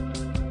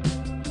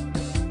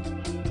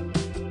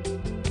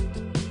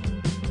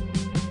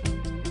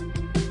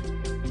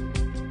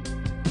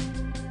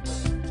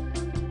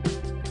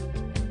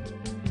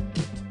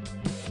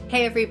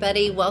Hey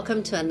everybody,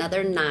 welcome to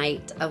another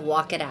night of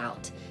Walk It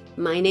Out.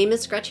 My name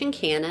is Gretchen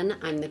Cannon.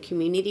 I'm the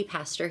community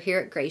pastor here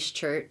at Grace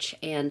Church,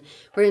 and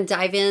we're going to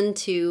dive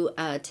into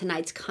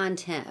tonight's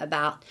content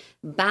about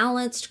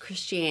balanced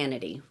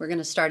Christianity. We're going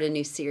to start a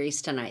new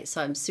series tonight,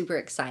 so I'm super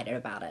excited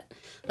about it.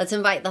 Let's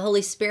invite the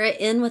Holy Spirit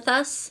in with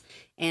us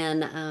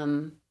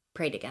and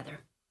pray together.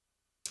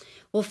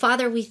 Well,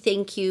 Father, we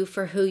thank you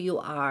for who you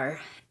are,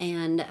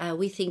 and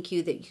we thank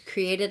you that you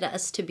created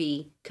us to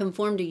be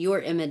conformed to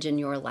your image and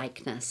your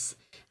likeness,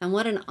 and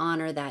what an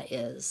honor that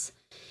is.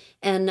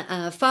 And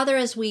Father,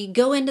 as we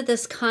go into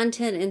this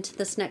content, into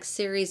this next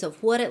series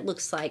of what it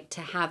looks like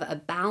to have a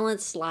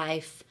balanced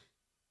life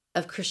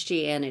of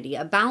Christianity,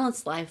 a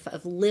balanced life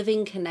of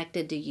living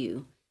connected to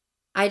you,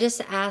 I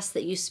just ask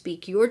that you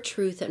speak your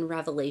truth and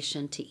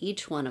revelation to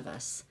each one of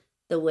us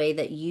the way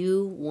that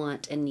you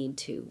want and need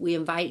to. We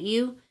invite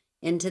you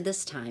into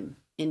this time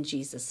in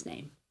Jesus'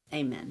 name.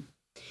 Amen.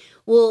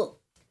 Well,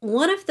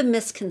 one of the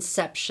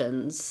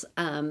misconceptions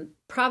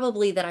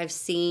probably that I've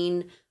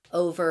seen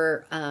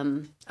over,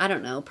 I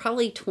don't know,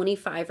 probably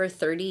 25 or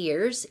 30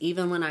 years,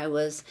 even when I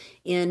was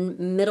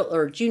in middle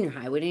or junior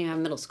high. We didn't have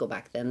middle school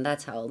back then.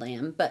 That's how old I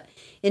am. But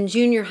in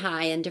junior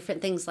high and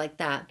different things like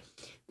that,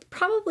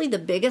 probably the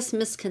biggest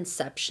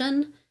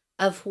misconception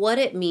of what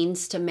it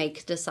means to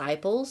make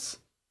disciples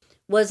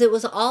was it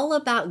was all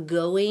about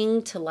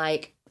going to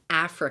like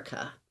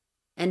Africa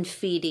and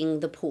feeding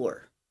the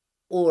poor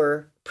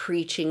or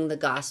preaching the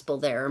gospel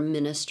there or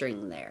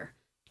ministering there.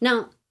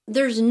 Now,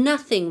 there's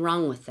nothing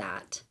wrong with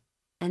that.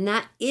 And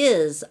that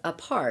is a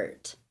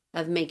part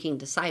of making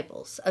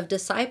disciples, of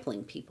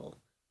discipling people.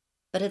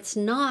 But it's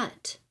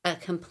not a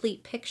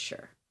complete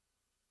picture.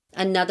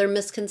 Another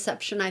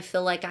misconception I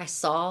feel like I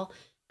saw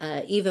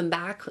even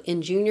back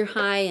in junior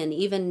high and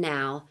even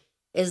now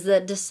is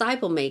that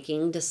disciple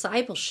making,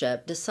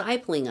 discipleship,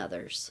 discipling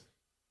others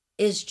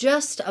is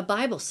just a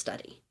Bible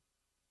study.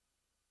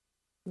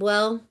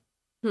 Well,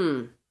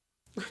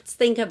 let's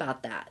think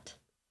about that.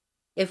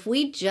 If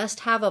we just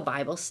have a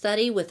Bible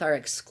study with our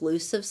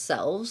exclusive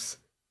selves,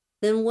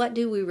 then what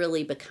do we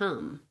really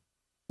become?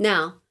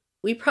 Now,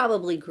 we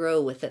probably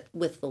grow with it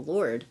with the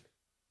Lord,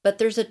 but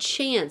there's a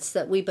chance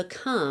that we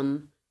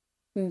become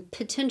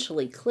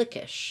potentially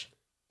cliquish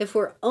if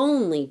we're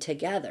only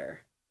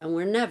together and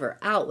we're never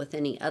out with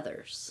any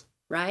others,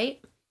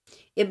 right?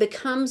 It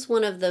becomes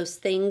one of those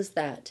things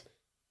that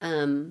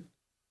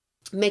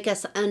make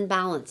us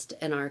unbalanced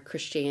in our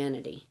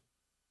Christianity.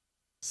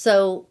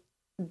 So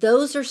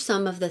those are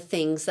some of the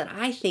things that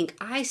I think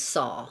I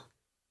saw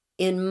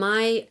in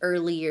my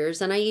early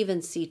years, and I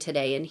even see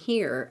today and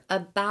hear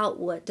about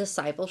what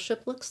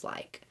discipleship looks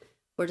like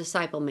or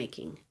disciple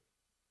making.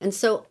 And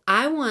so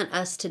I want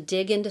us to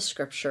dig into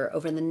Scripture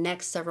over the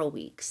next several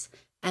weeks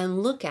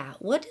and look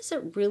at what does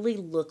it really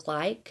look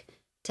like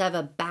to have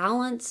a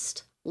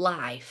balanced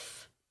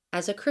life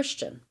as a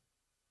Christian.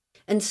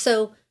 And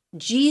so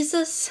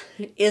Jesus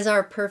is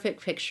our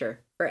perfect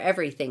picture for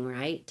everything,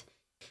 right?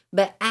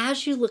 But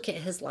as you look at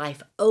his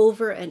life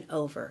over and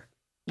over,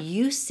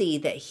 you see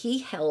that he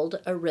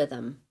held a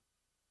rhythm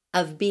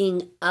of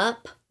being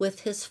up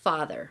with his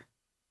Father,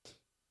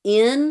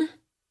 in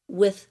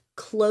with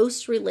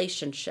close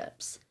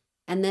relationships,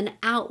 and then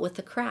out with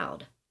the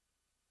crowd.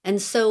 And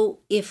so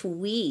if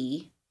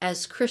we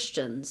as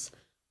Christians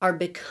are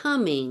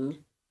becoming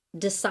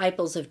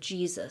disciples of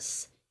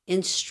Jesus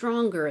in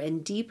stronger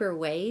and deeper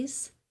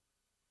ways,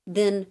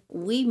 then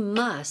we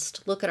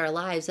must look at our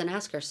lives and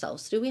ask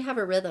ourselves, do we have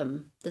a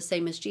rhythm the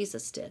same as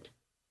Jesus did?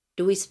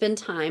 Do we spend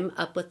time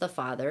up with the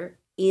Father,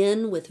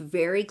 in with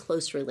very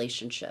close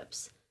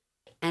relationships,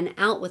 and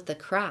out with the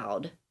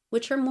crowd,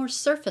 which are more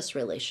surface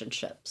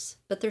relationships,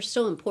 but they're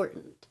still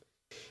important?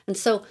 And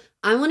so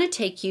I want to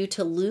take you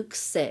to Luke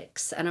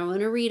 6, and I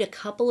want to read a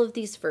couple of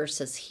these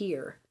verses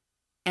here,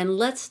 and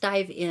let's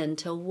dive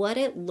into what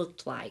it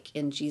looked like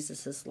in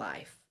Jesus's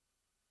life.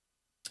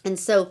 And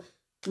so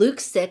Luke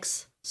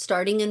 6,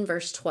 starting in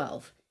verse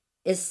 12,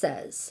 it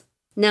says,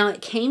 "Now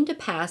it came to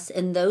pass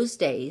in those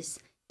days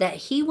that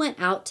he went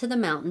out to the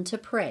mountain to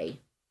pray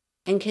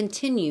and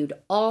continued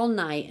all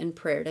night in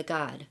prayer to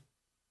God."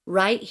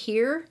 Right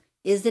here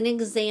is an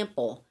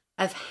example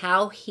of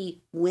how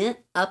he went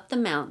up the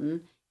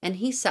mountain and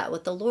he sat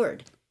with the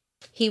Lord.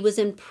 He was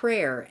in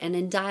prayer and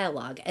in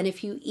dialogue. And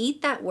if you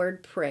eat that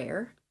word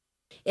prayer,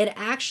 it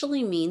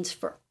actually means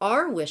for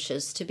our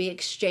wishes to be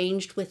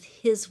exchanged with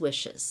his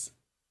wishes,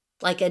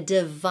 like a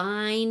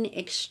divine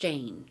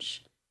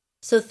exchange.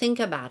 So think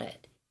about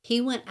it. He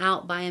went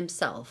out by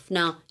himself.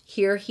 Now,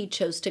 here he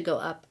chose to go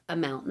up a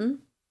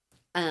mountain.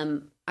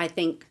 I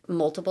think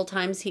multiple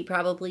times he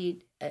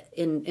probably,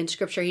 in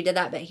Scripture he did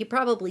that, but he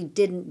probably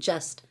didn't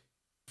just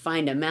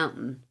find a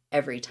mountain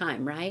every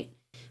time, right?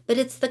 But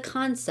it's the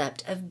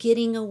concept of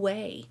getting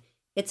away.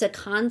 It's a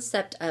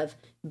concept of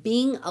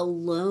being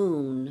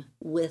alone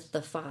with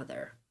the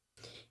Father.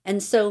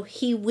 And so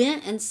he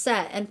went and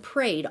sat and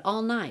prayed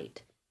all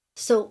night.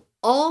 So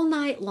all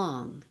night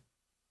long,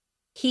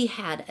 he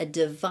had a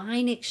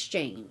divine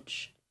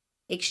exchange,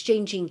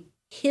 exchanging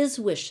his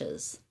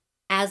wishes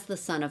as the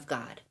Son of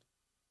God.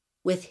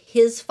 with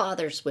his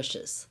Father's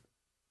wishes,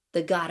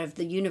 the God of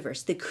the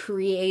universe, the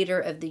creator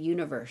of the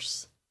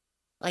universe.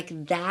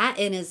 Like that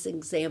in his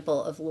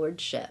example of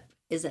lordship,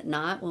 is it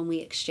not, when we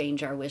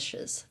exchange our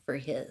wishes for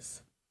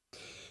his?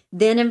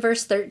 Then in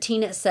verse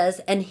 13 it says,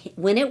 and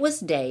when it was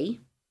day,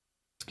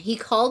 he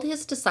called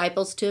his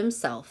disciples to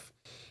himself,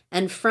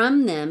 and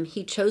from them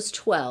he chose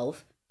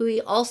 12, who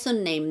he also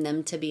named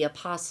them to be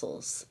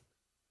apostles.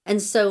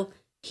 And so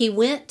he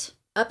went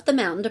up the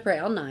mountain to pray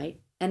all night,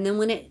 and then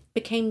when it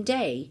became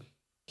day,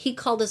 he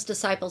called his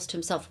disciples to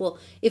himself. Well,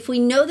 if we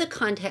know the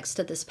context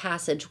of this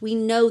passage, we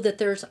know that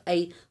there's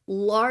a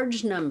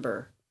large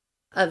number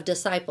of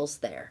disciples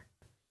there.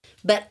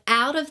 But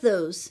out of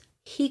those,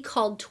 he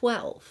called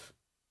 12.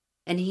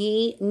 And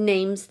he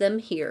names them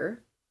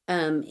here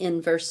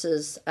in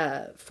verses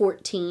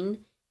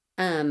 14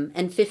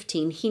 and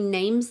 15. He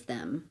names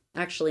them,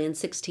 actually in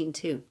 16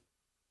 too.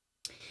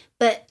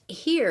 But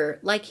here,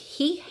 like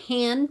he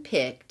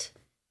handpicked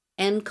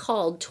and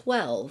called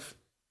 12,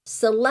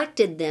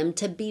 selected them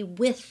to be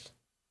with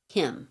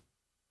him.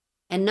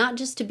 And not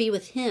just to be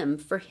with him,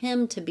 for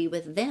him to be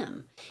with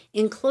them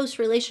in close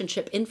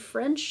relationship, in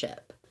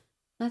friendship.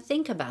 Now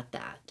think about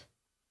that.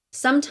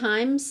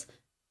 Sometimes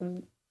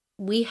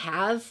we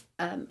have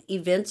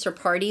events or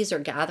parties or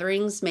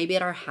gatherings, maybe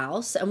at our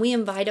house, and we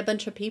invite a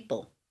bunch of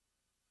people.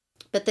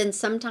 But then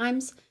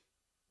sometimes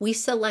we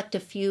select a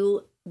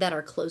few that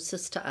are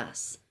closest to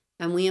us,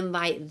 and we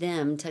invite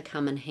them to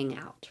come and hang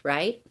out,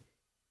 right?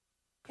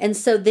 And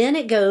so then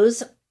it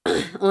goes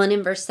on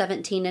in verse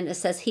 17, and it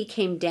says, he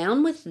came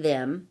down with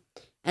them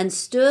and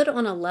stood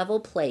on a level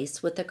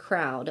place with a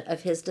crowd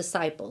of his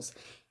disciples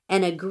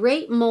and a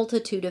great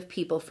multitude of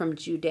people from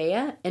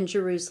Judea and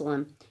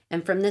Jerusalem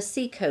and from the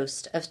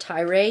seacoast of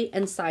Tyre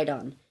and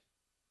Sidon,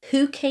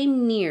 who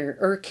came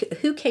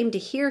to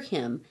hear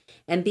him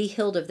and be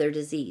healed of their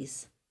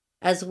disease,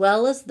 as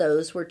well as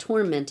those were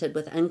tormented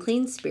with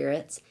unclean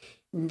spirits.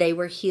 They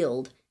were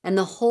healed, and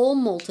the whole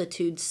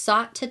multitude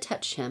sought to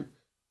touch him,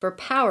 for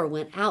power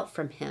went out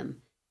from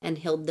him and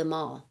healed them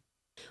all.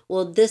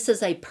 Well, this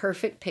is a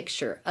perfect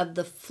picture of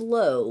the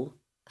flow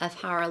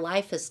of how our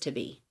life is to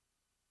be.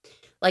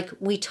 Like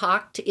we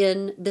talked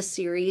in the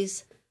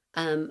series,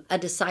 a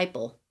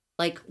disciple.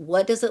 Like,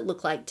 what does it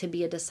look like to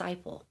be a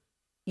disciple?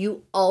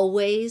 You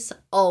always,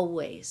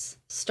 always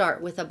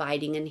start with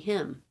abiding in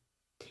him.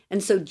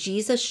 And so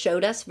Jesus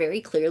showed us very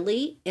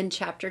clearly in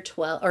chapter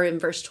 12, or in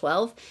verse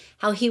 12,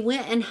 how he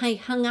went and he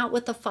hung out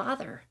with the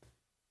Father.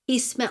 He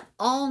spent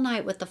all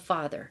night with the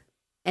Father.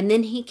 And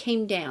then he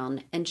came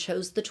down and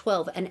chose the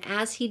 12. And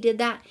as he did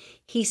that,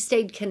 he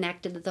stayed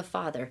connected to the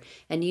Father.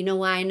 And you know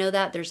why I know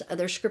that? There's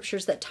other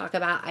scriptures that talk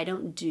about I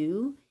don't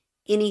do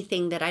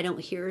anything that I don't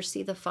hear or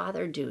see the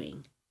Father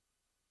doing.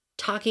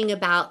 Talking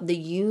about the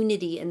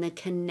unity and the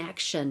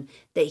connection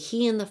that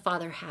he and the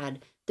Father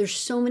had. There's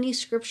so many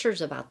scriptures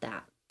about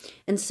that.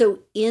 And so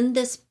in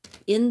this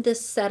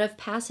set of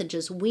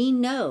passages, we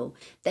know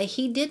that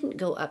he didn't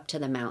go up to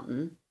the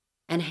mountain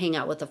and hang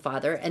out with the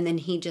Father, and then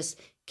he just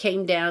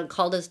came down,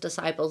 called these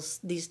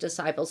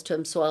disciples to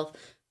himself,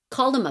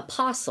 called them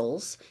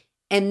apostles,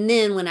 and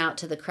then went out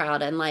to the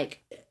crowd and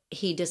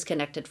he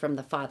disconnected from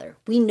the Father.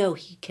 We know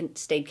he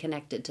stayed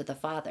connected to the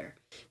Father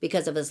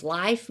because of his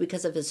life,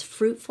 because of his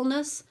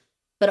fruitfulness,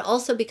 but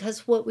also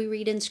because of what we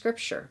read in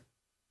Scripture.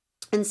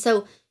 And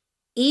so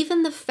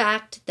even the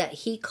fact that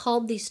he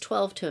called these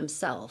 12 to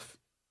himself,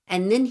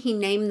 and then he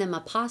named them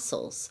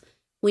apostles,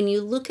 when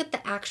you look at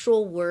the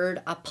actual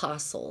word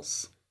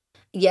apostles,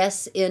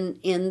 yes, in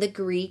the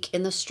Greek,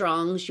 in the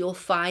Strongs, you'll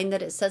find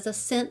that it says a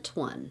sent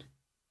one.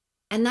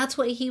 And that's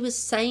what he was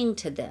saying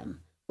to them.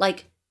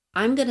 Like,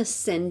 I'm going to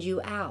send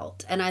you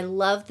out. And I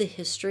love the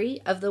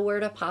history of the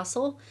word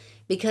apostle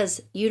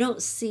because you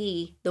don't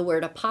see the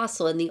word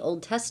apostle in the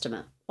Old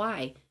Testament.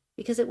 Why?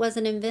 Because it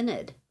wasn't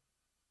invented.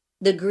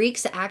 The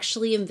Greeks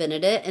actually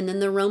invented it, and then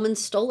the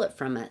Romans stole it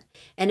from it.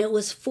 And it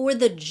was for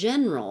the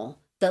general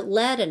that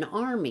led an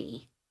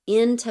army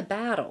into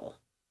battle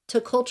to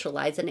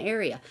culturalize an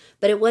area.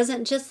 But it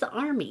wasn't just the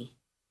army.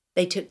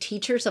 They took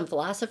teachers and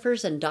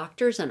philosophers and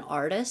doctors and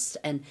artists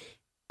and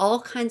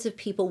all kinds of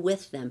people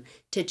with them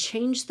to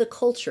change the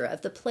culture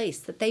of the place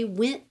that they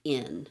went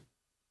in.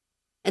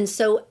 And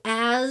so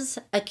as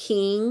a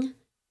king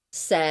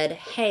said,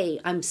 hey,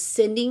 I'm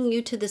sending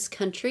you to this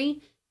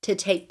country to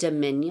take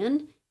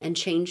dominion and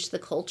change the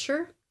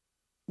culture,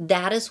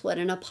 that is what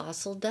an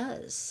apostle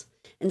does.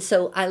 And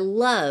so I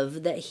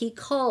love that he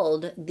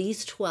called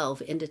these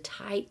 12 into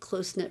tight,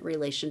 close-knit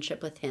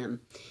relationship with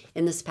him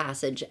in this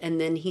passage. And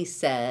then he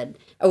said,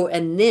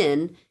 and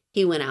then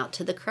he went out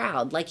to the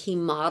crowd. Like he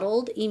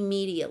modeled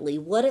immediately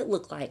what it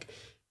looked like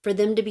for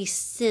them to be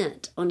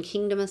sent on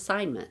kingdom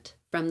assignment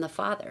from the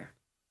Father.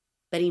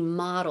 But he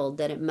modeled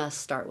that it must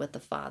start with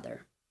the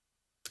Father.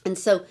 And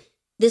so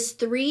this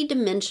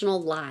three-dimensional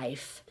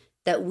life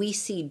that we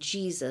see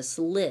Jesus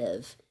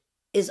live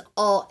is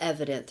all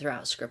evident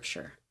throughout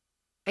Scripture.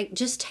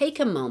 Just take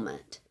a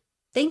moment.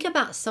 Think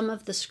about some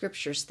of the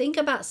scriptures. Think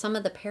about some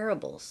of the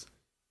parables.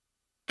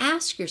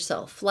 Ask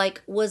yourself,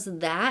 was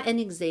that an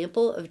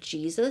example of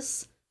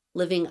Jesus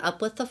living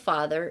up with the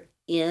Father,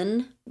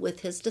 in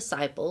with his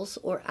disciples,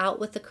 or out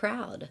with the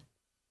crowd.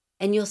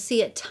 And you'll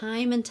see it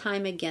time and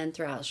time again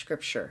throughout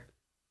Scripture.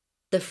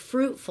 The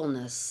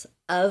fruitfulness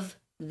of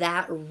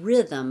that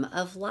rhythm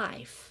of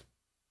life.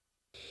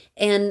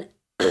 And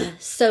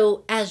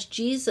so as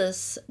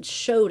Jesus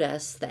showed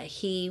us that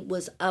he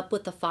was up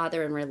with the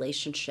Father in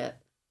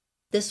relationship,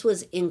 he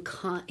was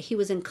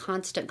in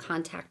constant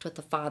contact with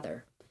the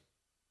Father.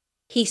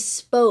 He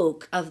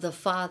spoke of the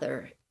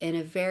Father in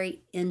a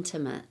very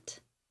intimate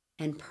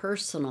and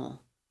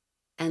personal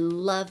and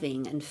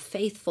loving and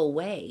faithful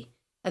way,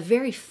 a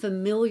very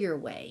familiar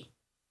way.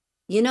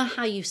 You know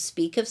how you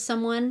speak of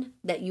someone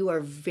that you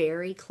are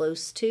very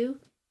close to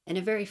in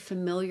a very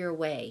familiar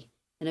way,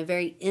 in a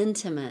very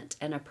intimate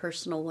and a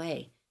personal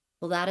way?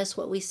 Well, that is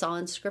what we saw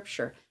in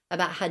Scripture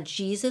about how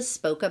Jesus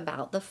spoke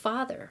about the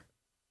Father.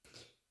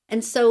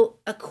 And so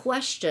a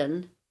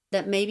question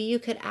that maybe you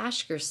could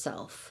ask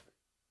yourself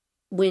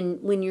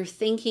when you're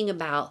thinking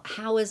about,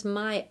 how is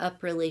my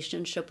up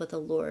relationship with the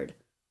Lord?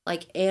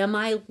 Like, am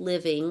I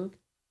living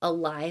a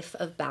life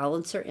of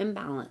balance or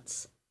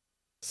imbalance?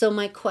 So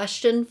my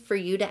question for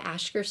you to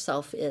ask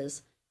yourself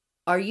is,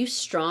 are you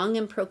strong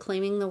in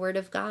proclaiming the Word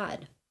of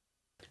God?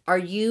 Are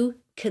you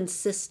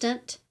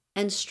consistent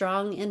and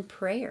strong in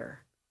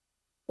prayer?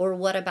 Or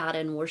what about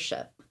in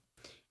worship?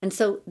 And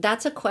so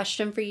that's a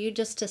question for you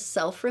just to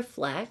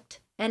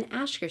self-reflect and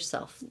ask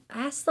yourself.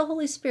 Ask the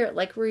Holy Spirit,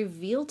 like,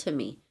 reveal to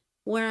me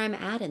where I'm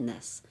at in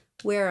this.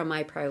 Where are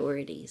my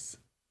priorities?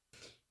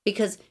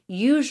 Because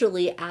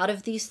usually out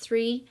of these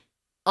three,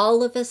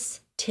 all of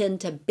us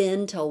tend to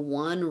bend to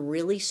one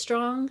really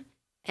strong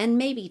and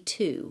maybe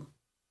two.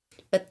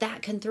 But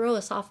that can throw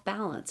us off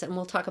balance. And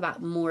we'll talk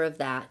about more of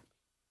that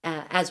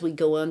as we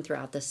go on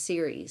throughout the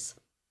series.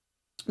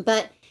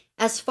 But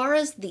as far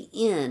as the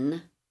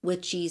in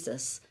with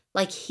Jesus,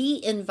 like,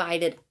 he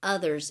invited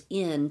others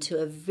into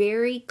a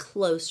very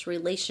close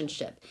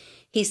relationship.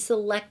 He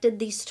selected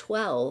these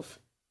 12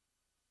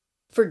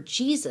 for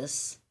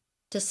Jesus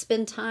to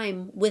spend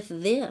time with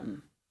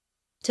them,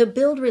 to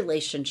build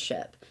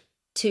relationship,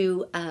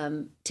 to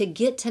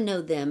get to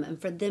know them, and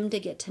for them to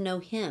get to know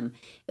him.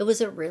 It was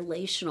a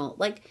relational,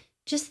 like,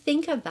 just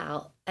think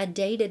about a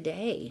day to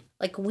day.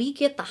 Like, we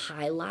get the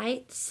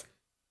highlights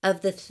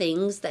of the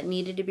things that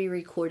needed to be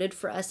recorded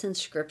for us in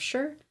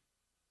Scripture.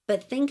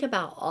 But think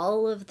about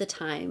all of the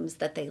times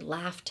that they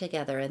laughed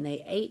together and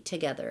they ate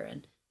together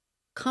and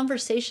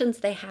conversations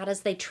they had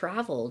as they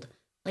traveled.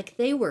 Like,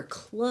 they were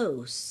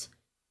close.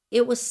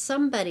 It was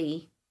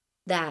somebody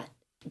that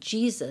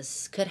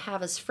Jesus could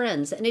have as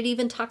friends. And it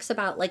even talks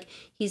about, like,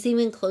 he's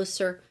even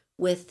closer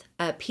with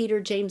Peter,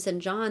 James,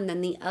 and John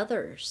than the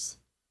others.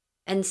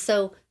 And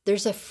so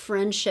there's a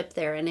friendship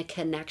there and a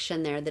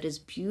connection there that is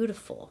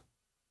beautiful,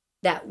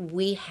 that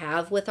we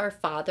have with our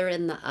Father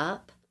in the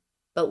up,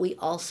 but we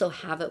also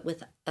have it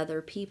with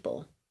other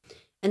people.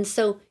 And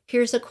so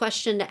here's a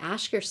question to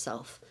ask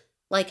yourself.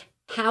 Like,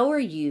 how are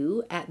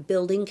you at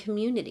building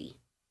community?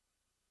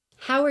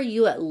 How are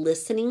you at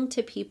listening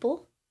to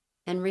people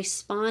and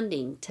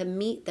responding to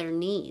meet their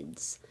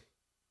needs,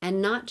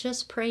 and not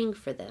just praying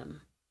for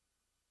them?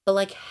 But,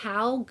 like,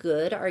 how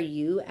good are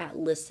you at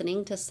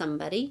listening to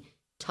somebody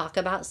talk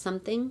about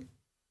something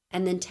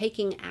and then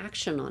taking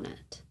action on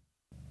it?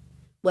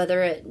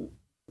 Whether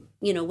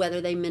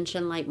they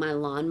mention, like, my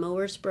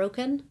lawnmower's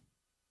broken,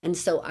 and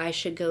so I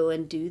should go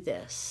and do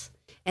this.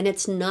 And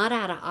it's not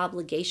out of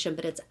obligation,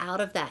 but it's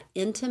out of that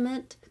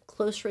intimate,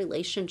 close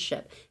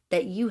relationship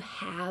that you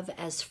have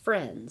as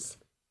friends,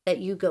 that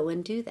you go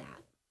and do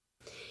that.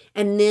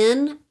 And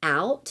then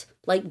out,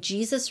 like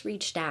Jesus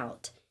reached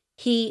out.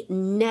 He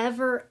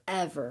never,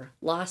 ever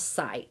lost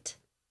sight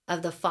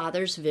of the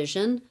Father's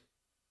vision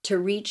to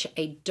reach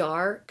a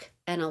dark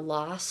and a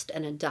lost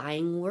and a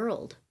dying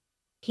world.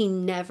 He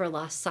never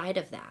lost sight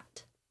of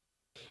that.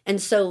 And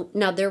so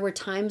now there were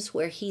times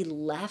where he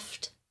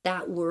left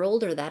that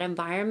world or that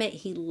environment.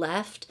 He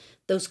left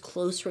those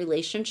close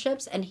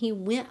relationships and he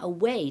went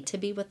away to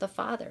be with the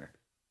Father.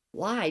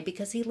 Why?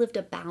 Because he lived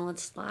a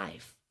balanced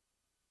life.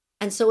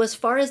 And so as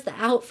far as the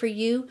out for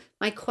you,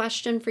 my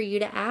question for you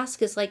to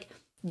ask is, like,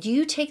 do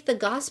you take the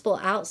gospel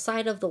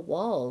outside of the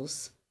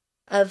walls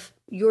of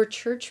your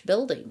church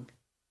building?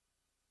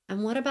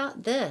 And what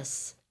about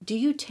this? Do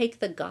you take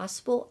the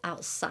gospel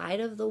outside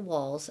of the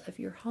walls of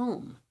your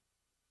home?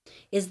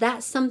 Is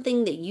that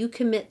something that you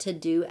commit to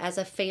do as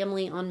a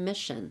family on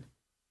mission?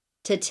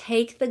 To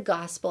take the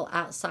gospel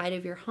outside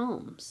of your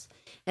homes?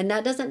 And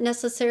that doesn't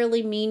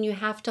necessarily mean you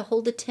have to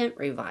hold a tent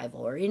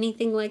revival or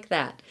anything like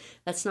that.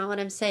 That's not what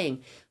I'm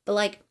saying. But,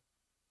 like,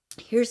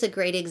 here's a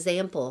great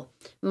example.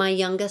 My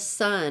youngest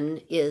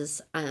son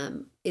is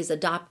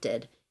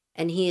adopted,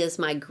 and he is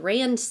my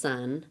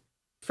grandson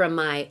from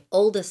my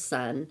oldest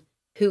son,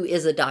 who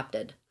is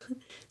adopted.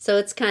 So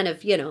it's kind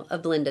of, a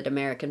blended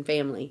American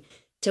family,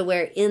 to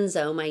where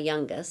Enzo, my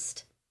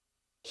youngest,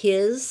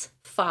 his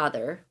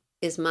father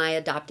is my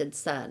adopted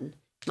son,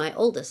 my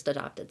oldest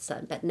adopted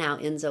son. But now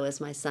Enzo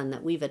is my son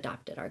that we've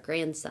adopted, our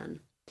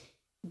grandson.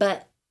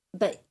 But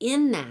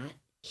in that,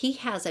 he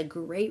has a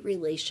great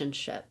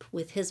relationship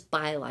with his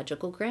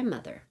biological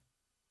grandmother.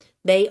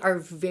 They are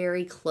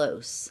very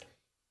close.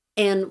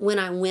 And when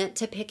I went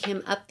to pick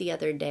him up the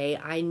other day,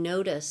 I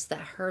noticed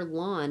that her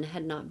lawn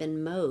had not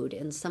been mowed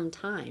in some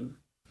time.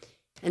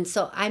 And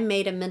so I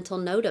made a mental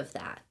note of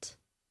that.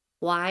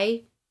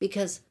 Why?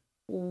 Because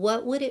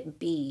what would it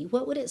be?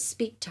 What would it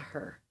speak to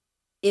her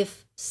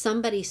if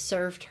somebody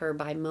served her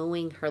by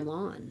mowing her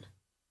lawn?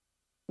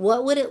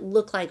 What would it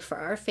look like for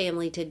our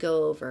family to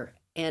go over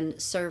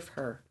and serve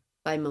her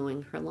by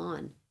mowing her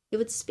lawn? It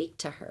would speak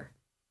to her.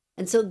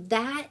 And so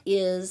that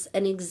is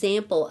an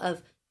example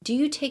of, do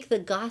you take the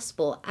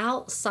gospel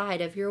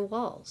outside of your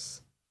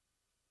walls?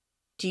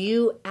 Do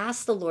you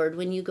ask the Lord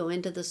when you go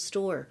into the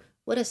store,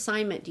 what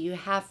assignment do you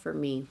have for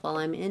me while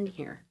I'm in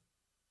here?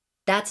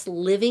 That's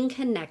living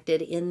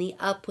connected in the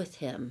up with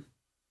him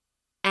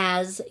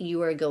as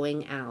you are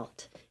going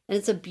out. And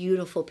it's a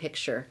beautiful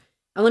picture.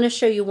 I want to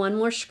show you one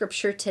more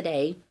scripture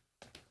today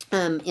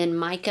in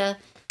Micah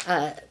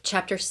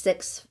chapter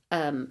 6.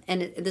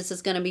 And this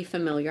is going to be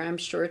familiar, I'm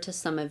sure, to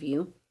some of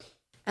you.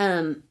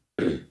 I'm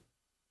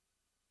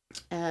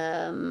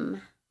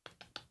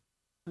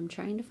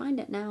trying to find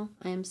it now.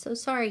 I am so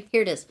sorry.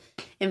 Here it is.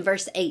 In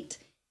verse 8,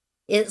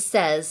 it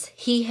says,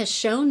 "He has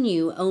shown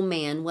you, O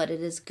man, what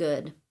it is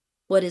good.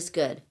 What is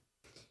good?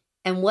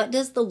 And what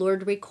does the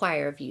Lord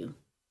require of you?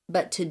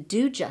 But to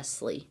do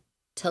justly,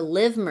 to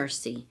live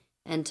mercy,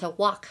 and to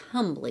walk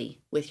humbly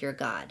with your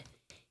God."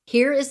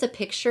 Here is a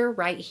picture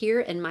right here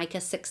in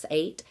Micah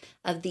 6:8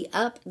 of the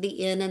up,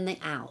 the in, and the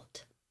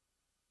out.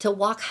 To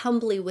walk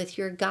humbly with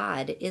your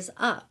God is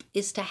up,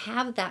 is to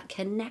have that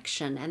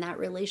connection and that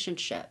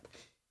relationship,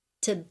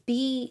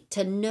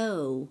 to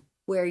know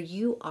where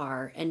you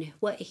are and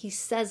what he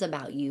says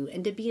about you,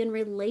 and to be in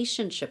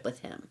relationship with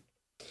him.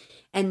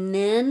 And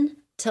then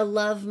to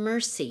love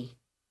mercy.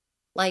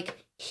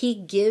 Like, he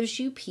gives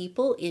you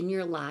people in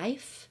your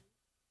life.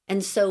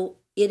 And so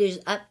it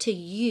is up to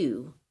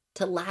you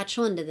to latch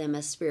onto them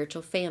as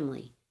spiritual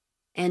family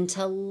and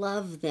to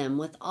love them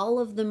with all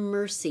of the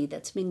mercy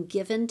that's been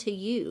given to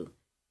you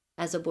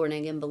as a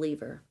born-again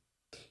believer.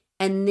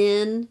 And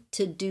then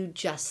to do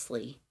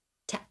justly,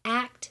 to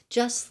act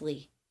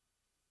justly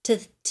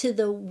to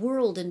the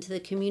world and to the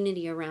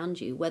community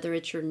around you, whether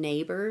it's your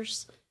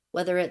neighbors,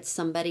 whether it's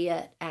somebody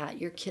at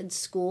your kid's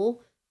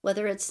school,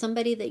 whether it's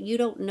somebody that you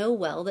don't know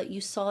well that you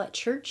saw at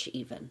church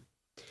even.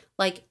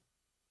 Like,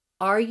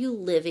 are you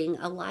living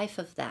a life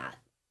of that?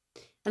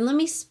 And let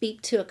me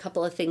speak to a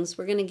couple of things.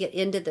 We're going to get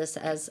into this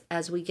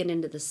as we get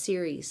into the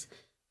series.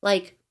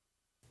 Like,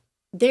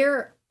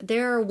 there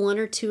are one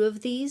or two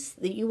of these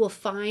that you will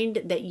find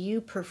that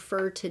you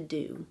prefer to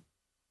do.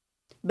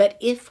 But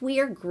if we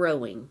are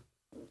growing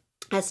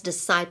as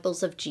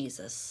disciples of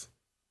Jesus,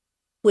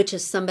 which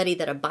is somebody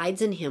that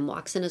abides in him,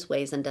 walks in his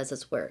ways, and does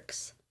his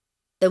works,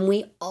 then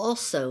we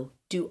also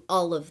do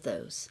all of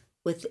those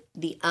with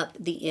the up,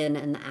 the in,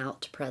 and the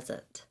out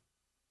present.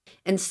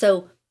 And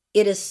so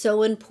it is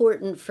so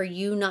important for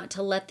you not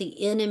to let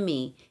the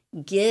enemy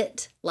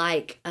get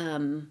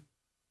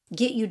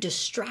you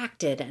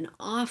distracted and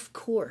off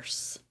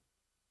course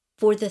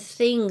for the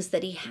things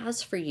that he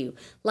has for you.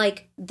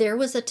 Like, there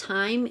was a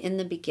time in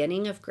the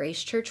beginning of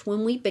Grace Church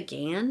when we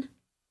began,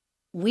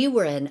 we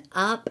were an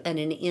up and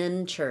an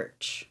in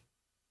church.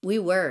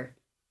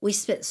 We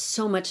spent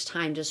so much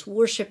time just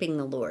worshiping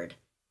the Lord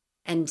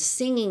and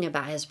singing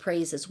about his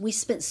praises. We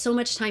spent so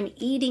much time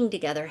eating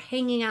together,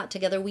 hanging out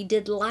together. We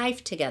did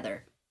life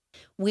together.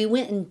 We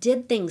went and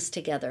did things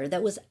together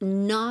that was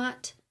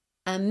not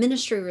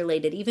ministry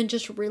related, even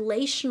just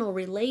relational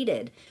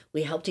related.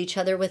 We helped each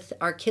other with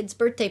our kids'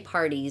 birthday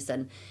parties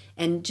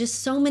and just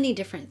so many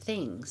different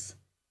things.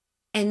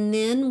 And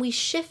then we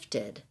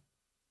shifted.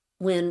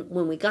 When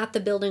we got the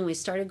building, we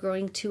started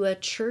growing to a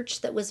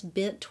church that was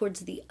bent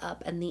towards the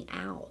up and the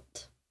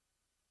out.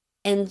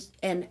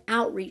 And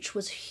outreach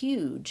was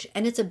huge.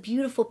 And it's a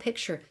beautiful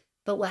picture.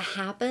 But what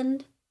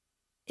happened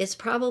is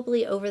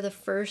probably over the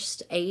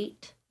first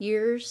 8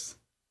 years,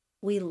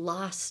 we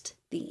lost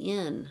the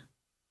in.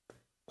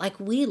 Like,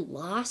 we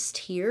lost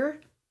here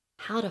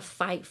how to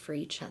fight for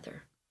each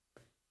other.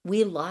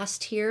 We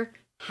lost here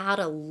how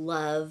to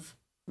love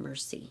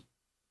mercy.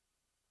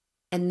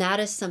 And that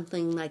is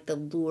something like the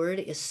Lord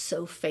is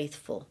so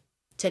faithful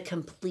to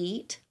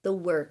complete the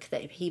work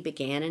that he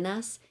began in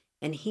us,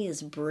 and he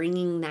is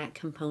bringing that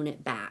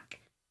component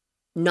back.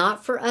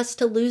 Not for us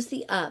to lose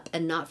the up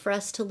and not for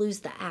us to lose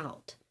the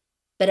out,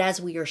 but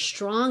as we are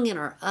strong in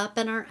our up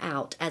and our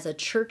out as a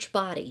church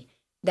body,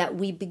 that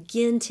we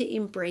begin to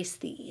embrace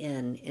the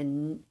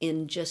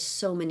in just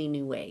so many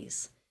new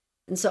ways.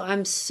 And so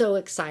I'm so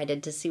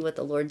excited to see what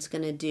the Lord's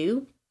going to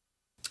do.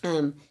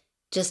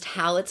 Just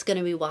how it's going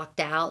to be walked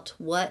out,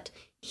 what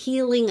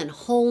healing and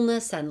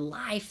wholeness and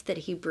life that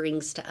he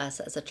brings to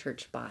us as a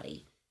church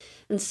body.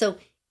 And so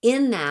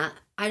in that,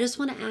 I just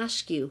want to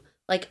ask you,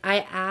 like, I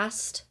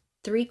asked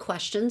 3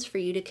 questions for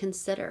you to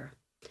consider.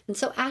 And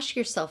so ask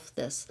yourself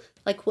this,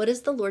 like, what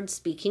is the Lord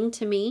speaking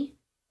to me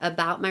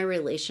about my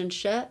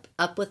relationship,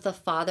 up with the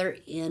Father,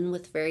 in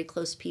with very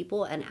close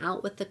people, and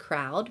out with the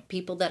crowd,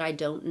 people that I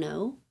don't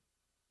know?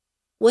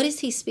 What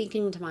is he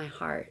speaking to my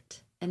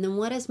heart? And then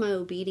what is my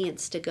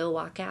obedience to go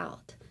walk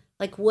out?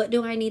 Like, what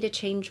do I need to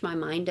change my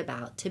mind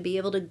about to be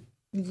able to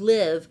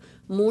live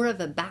more of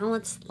a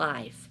balanced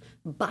life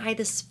by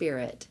the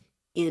Spirit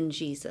in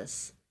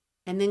Jesus?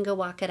 And then go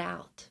walk it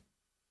out.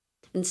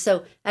 And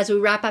so as we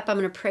wrap up, I'm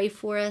going to pray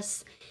for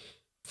us.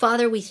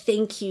 Father, we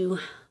thank you.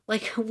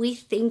 We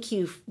thank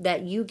you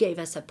that you gave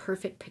us a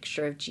perfect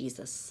picture of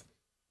Jesus,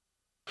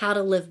 how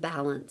to live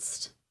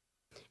balanced.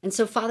 And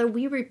so, Father,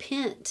 we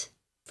repent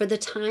for the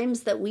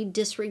times that we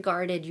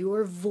disregarded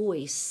your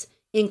voice,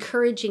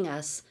 encouraging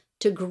us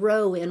to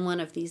grow in one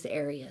of these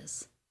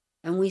areas.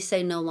 And we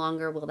say no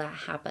longer will that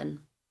happen.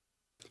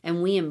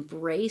 And we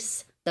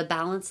embrace the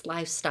balanced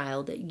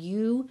lifestyle that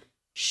you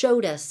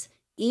showed us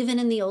even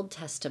in the Old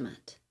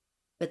Testament,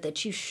 but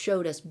that you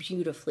showed us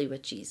beautifully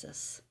with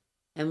Jesus.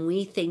 And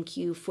we thank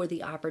you for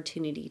the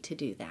opportunity to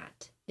do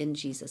that. In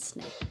Jesus'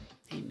 name,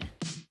 amen.